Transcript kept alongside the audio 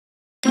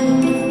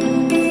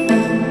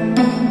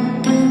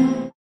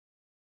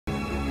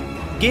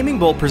Gaming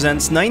Bolt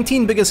presents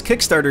 19 biggest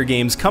Kickstarter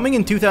games coming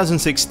in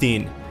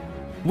 2016.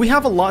 We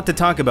have a lot to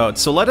talk about,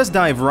 so let us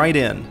dive right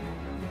in.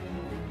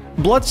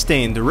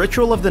 Bloodstained,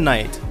 Ritual of the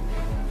Night.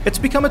 It's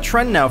become a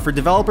trend now for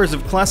developers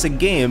of classic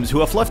games who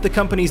have left the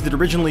companies that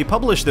originally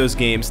published those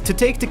games to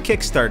take to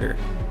Kickstarter.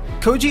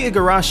 Koji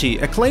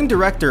Igarashi, acclaimed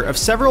director of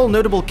several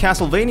notable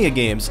Castlevania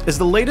games, is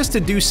the latest to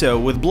do so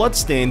with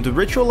Bloodstained,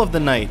 Ritual of the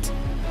Night.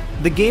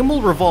 The game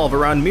will revolve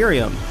around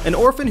Miriam, an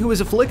orphan who is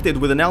afflicted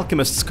with an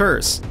alchemist's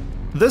curse.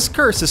 This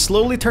curse is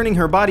slowly turning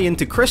her body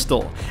into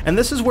crystal, and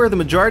this is where the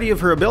majority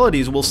of her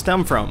abilities will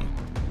stem from.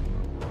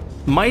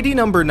 Mighty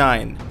No.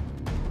 9.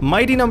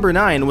 Mighty No.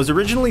 9 was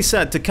originally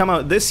set to come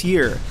out this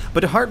year,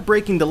 but a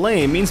heartbreaking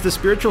delay means the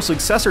spiritual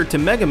successor to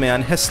Mega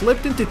Man has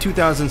slipped into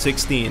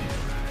 2016.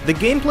 The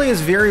gameplay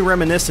is very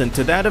reminiscent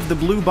to that of the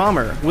Blue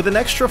Bomber, with an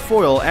extra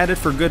foil added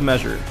for good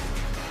measure.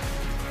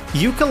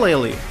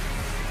 Yooka-Laylee.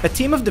 A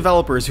team of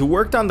developers who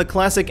worked on the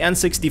classic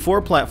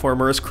N64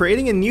 platformer is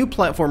creating a new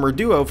platformer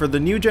duo for the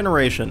new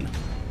generation.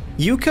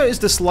 Yooka is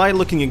the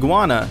sly-looking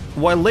iguana,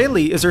 while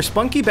Laylee is her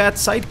spunky bat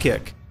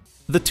sidekick.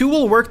 The two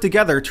will work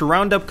together to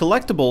round up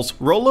collectibles,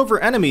 roll over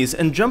enemies,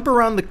 and jump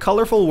around the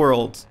colorful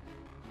worlds.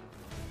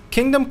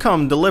 Kingdom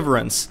Come: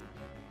 Deliverance.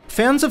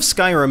 Fans of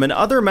Skyrim and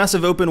other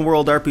massive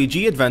open-world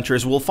RPG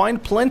adventures will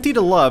find plenty to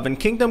love in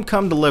Kingdom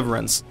Come: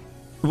 Deliverance.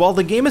 While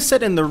the game is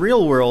set in the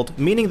real world,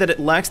 meaning that it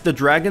lacks the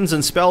dragons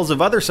and spells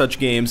of other such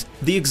games,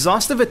 the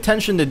exhaustive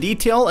attention to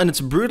detail and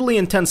its brutally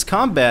intense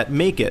combat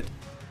make it.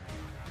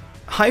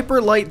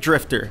 Hyper Light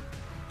Drifter.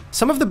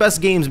 Some of the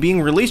best games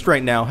being released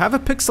right now have a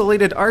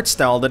pixelated art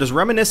style that is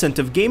reminiscent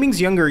of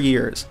gaming's younger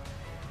years.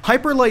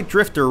 Hyper Light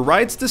Drifter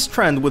rides this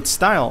trend with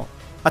style.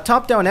 A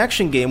top-down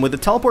action game with a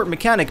teleport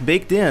mechanic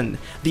baked in,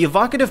 the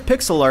evocative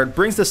pixel art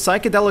brings the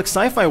psychedelic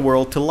sci-fi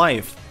world to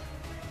life.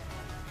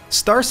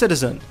 Star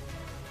Citizen.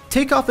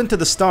 Take off into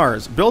the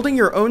stars, building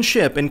your own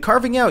ship and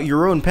carving out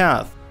your own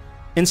path.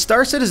 In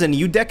Star Citizen,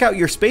 you deck out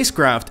your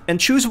spacecraft and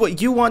choose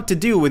what you want to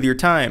do with your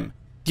time.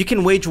 You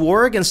can wage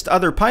war against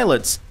other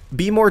pilots,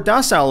 be more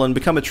docile and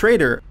become a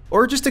traitor,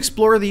 or just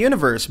explore the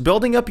universe,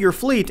 building up your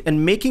fleet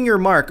and making your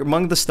mark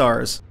among the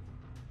stars.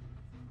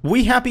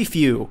 We Happy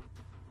Few.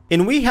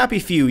 In We Happy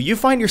Few, you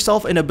find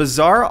yourself in a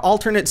bizarre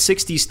alternate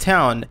 60s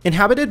town,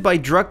 inhabited by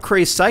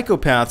drug-crazed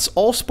psychopaths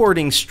all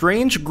sporting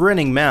strange,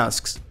 grinning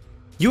masks.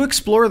 You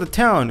explore the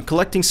town,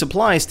 collecting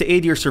supplies to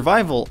aid your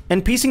survival,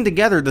 and piecing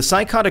together the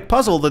psychotic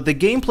puzzle that the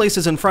game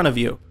places in front of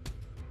you.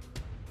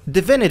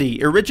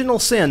 Divinity: Original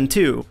Sin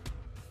 2.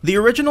 The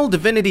original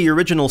Divinity: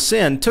 Original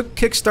Sin took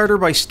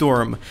Kickstarter by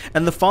storm,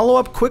 and the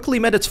follow-up quickly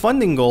met its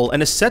funding goal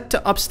and is set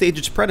to upstage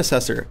its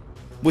predecessor.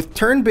 With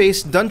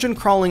turn-based,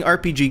 dungeon-crawling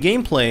RPG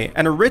gameplay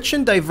and a rich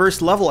and diverse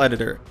level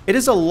editor, it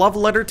is a love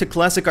letter to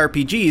classic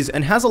RPGs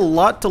and has a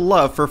lot to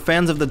love for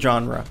fans of the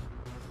genre.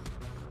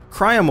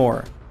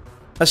 Cryamore.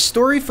 A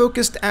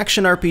story-focused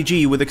action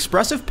RPG with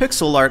expressive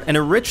pixel art and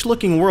a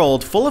rich-looking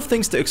world full of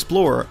things to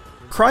explore,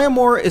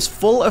 Cryamore is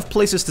full of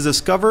places to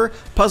discover,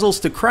 puzzles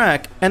to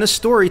crack, and a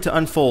story to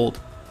unfold.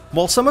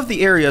 While some of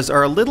the areas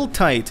are a little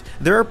tight,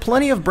 there are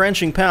plenty of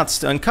branching paths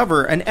to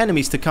uncover and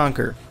enemies to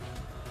conquer.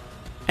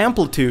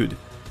 Amplitude.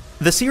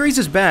 The series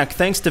is back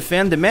thanks to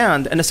fan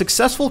demand and a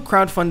successful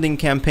crowdfunding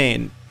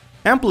campaign.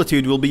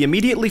 Amplitude will be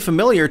immediately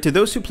familiar to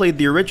those who played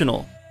the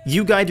original.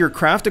 You guide your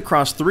craft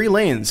across 3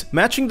 lanes,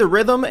 matching the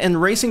rhythm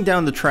and racing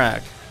down the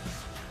track.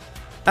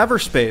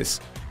 Everspace.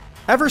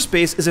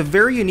 Everspace is a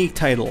very unique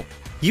title.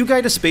 You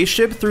guide a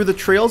spaceship through the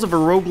trails of a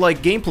roguelike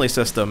gameplay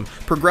system,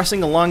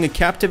 progressing along a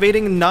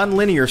captivating,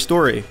 non-linear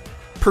story.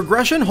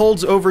 Progression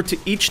holds over to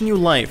each new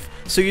life,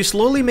 so you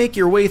slowly make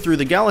your way through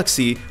the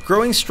galaxy,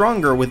 growing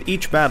stronger with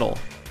each battle.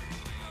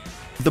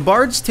 The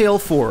Bards Tale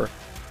IV.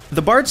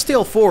 The Bards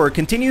Tale IV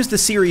continues the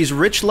series'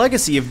 rich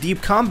legacy of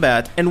deep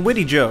combat and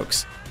witty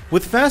jokes.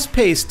 With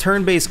fast-paced,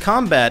 turn-based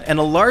combat and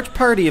a large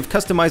party of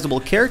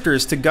customizable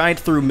characters to guide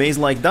through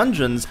maze-like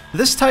dungeons,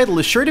 this title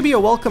is sure to be a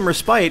welcome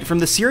respite from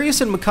the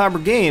serious and macabre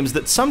games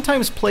that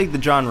sometimes plague the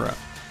genre.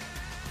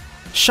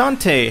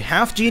 Shantae,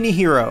 Half-Genie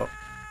Hero.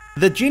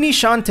 The genie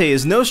Shantae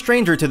is no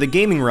stranger to the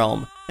gaming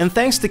realm, and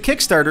thanks to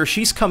Kickstarter,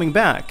 she's coming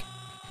back.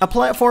 A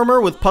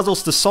platformer with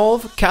puzzles to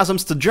solve,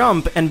 chasms to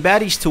jump, and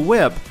baddies to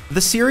whip, the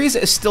series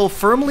is still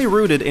firmly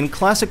rooted in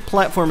classic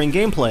platforming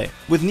gameplay,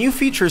 with new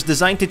features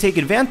designed to take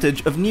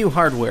advantage of new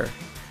hardware.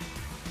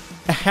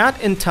 A Hat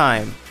in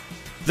Time.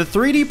 The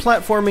 3D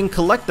platforming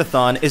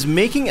collectathon is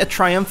making a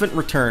triumphant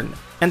return,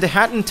 and A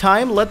Hat in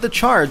Time led the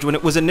charge when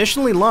it was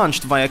initially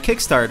launched via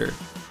Kickstarter.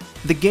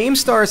 The game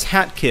stars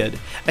Hat Kid,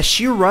 as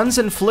she runs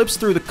and flips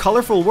through the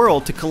colorful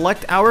world to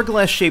collect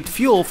hourglass-shaped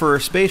fuel for her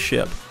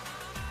spaceship.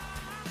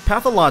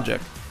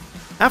 Pathologic.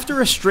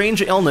 After a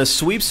strange illness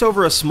sweeps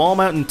over a small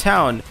mountain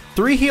town,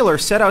 3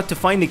 healers set out to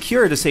find a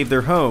cure to save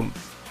their home.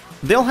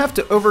 They'll have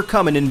to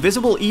overcome an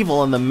invisible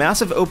evil in the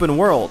massive open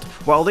world,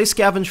 while they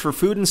scavenge for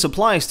food and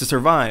supplies to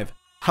survive.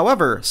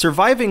 However,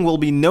 surviving will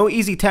be no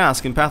easy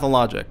task in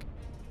Pathologic.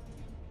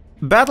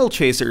 Battle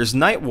Chasers: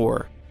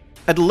 Nightwar.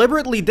 A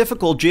deliberately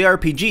difficult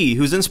JRPG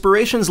whose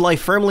inspirations lie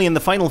firmly in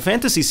the Final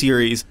Fantasy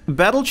series,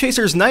 Battle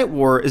Chasers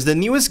Nightwar is the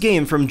newest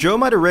game from Joe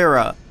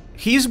Madureira.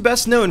 He's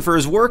best known for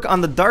his work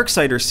on the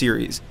Darksider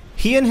series.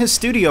 He and his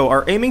studio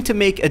are aiming to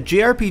make a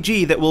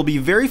JRPG that will be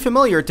very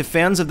familiar to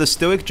fans of the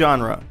stoic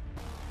genre.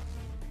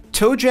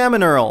 Toejam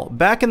and Earl,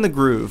 back in the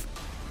groove.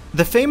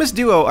 The famous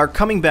duo are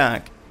coming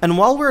back, and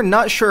while we're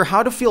not sure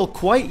how to feel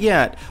quite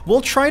yet,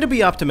 we'll try to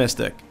be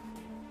optimistic.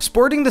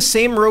 Sporting the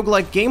same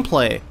roguelike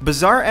gameplay,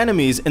 bizarre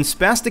enemies, and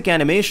spastic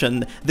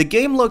animation, the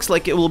game looks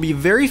like it will be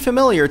very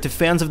familiar to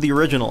fans of the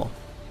original.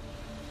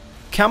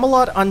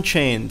 Camelot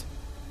Unchained.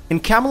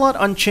 In Camelot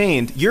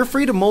Unchained, you're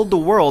free to mold the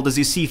world as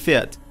you see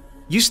fit.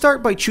 You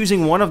start by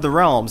choosing one of the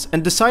realms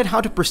and decide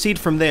how to proceed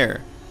from there.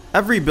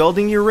 Every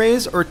building you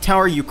raise or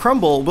tower you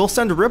crumble will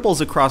send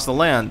ripples across the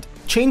land,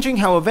 changing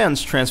how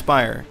events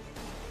transpire.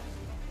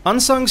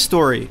 Unsung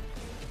Story.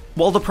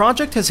 While the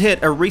project has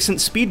hit a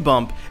recent speed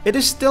bump, it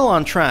is still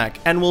on track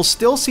and will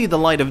still see the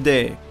light of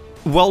day.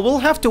 While we'll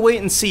have to wait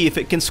and see if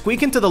it can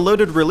squeak into the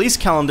loaded release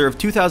calendar of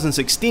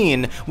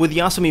 2016 with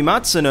Yasumi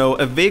Matsuno,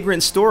 A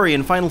Vagrant Story,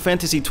 and Final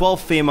Fantasy XII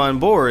fame on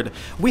board,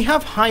 we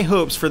have high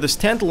hopes for this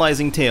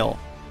tantalizing tale.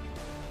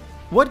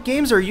 What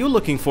games are you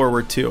looking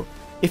forward to?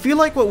 If you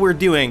like what we're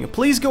doing,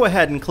 please go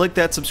ahead and click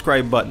that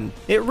subscribe button.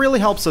 It really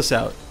helps us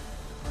out.